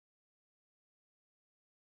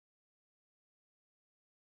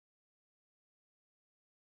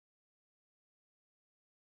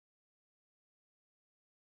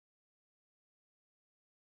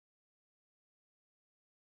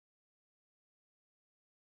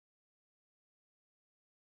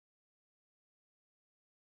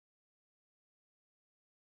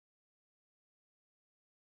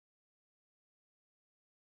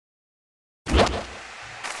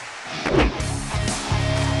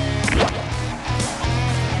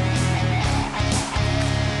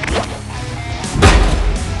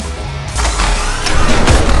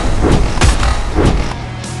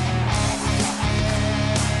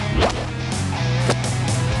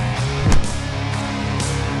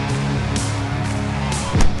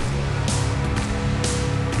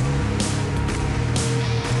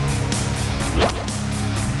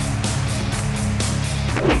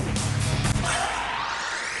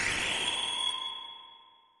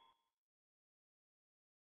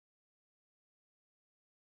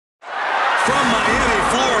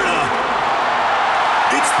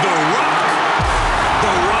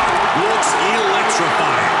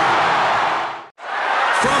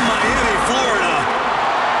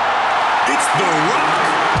The Rock.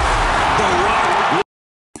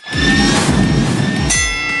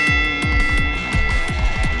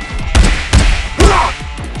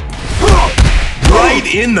 Right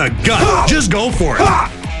in the gut. Just go for it.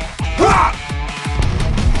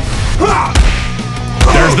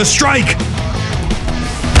 There's the strike.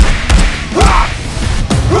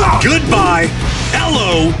 Goodbye.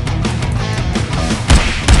 Hello.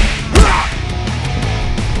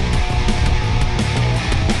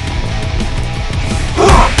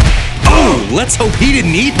 Oh, let's hope he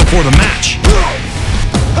didn't eat before the match.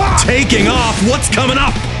 Taking off. What's coming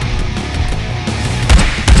up?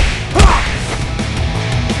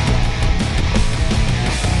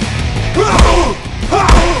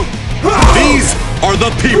 These are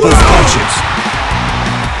the people's punches.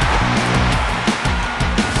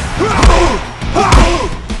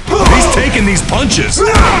 He's taking these punches.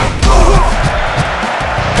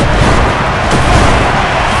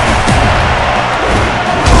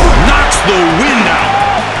 Knocks the wind out.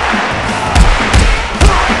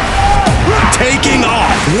 Taking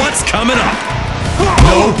off. What's coming up?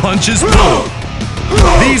 No punches pulled.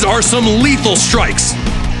 These are some lethal strikes.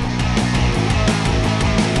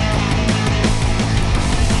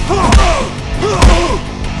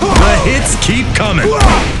 The hits keep coming.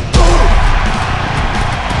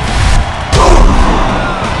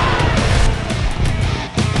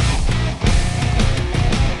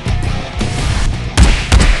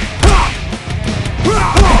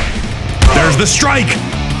 There's the strike.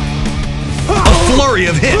 A flurry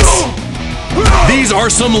of hits. These are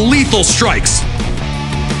some lethal strikes.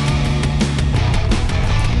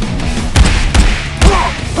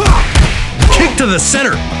 Kick to the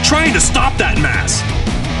center, trying to stop that mass.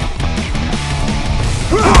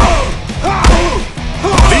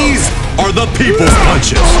 These are the people's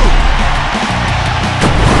punches.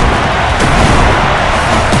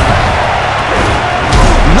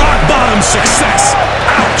 Rock bottom success.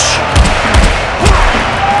 Ouch.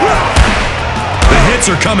 The hits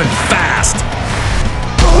are coming fast.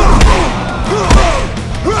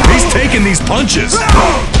 He's taking these punches.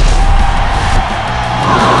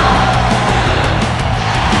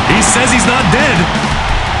 He says he's not dead.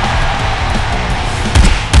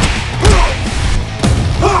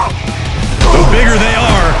 The bigger they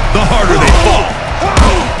are, the harder they fall.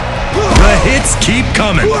 The hits keep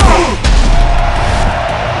coming.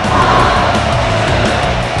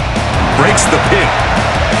 Breaks the pin.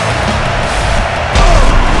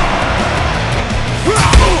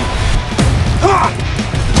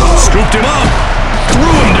 Scooped him up. Threw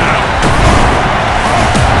him down.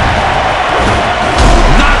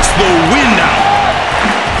 Knocks the wind out.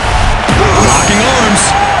 Locking arms.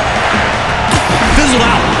 Fizzled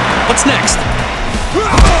out. What's next?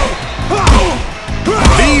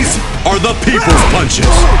 These are the people's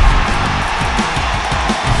punches.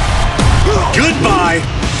 Goodbye.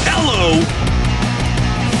 Hello.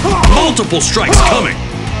 Multiple strikes coming.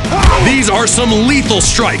 These are some lethal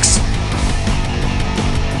strikes.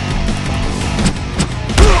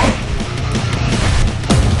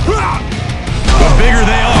 The bigger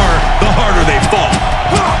they are, the harder they fall.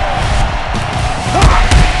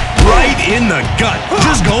 Right in the gut.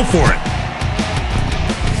 Just go for it.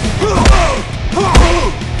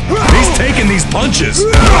 He's taking these punches.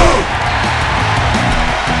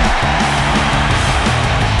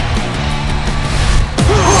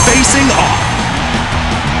 Facing off.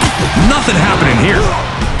 Nothing happening here.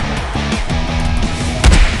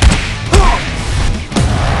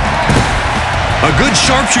 A good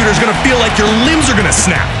sharpshooter is going to feel like your limbs are going to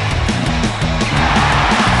snap.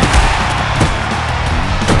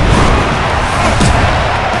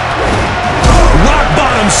 Rock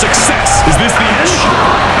bottom success. Is this the end?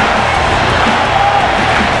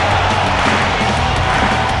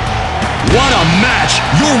 What a match.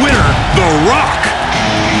 Your winner, The Rock.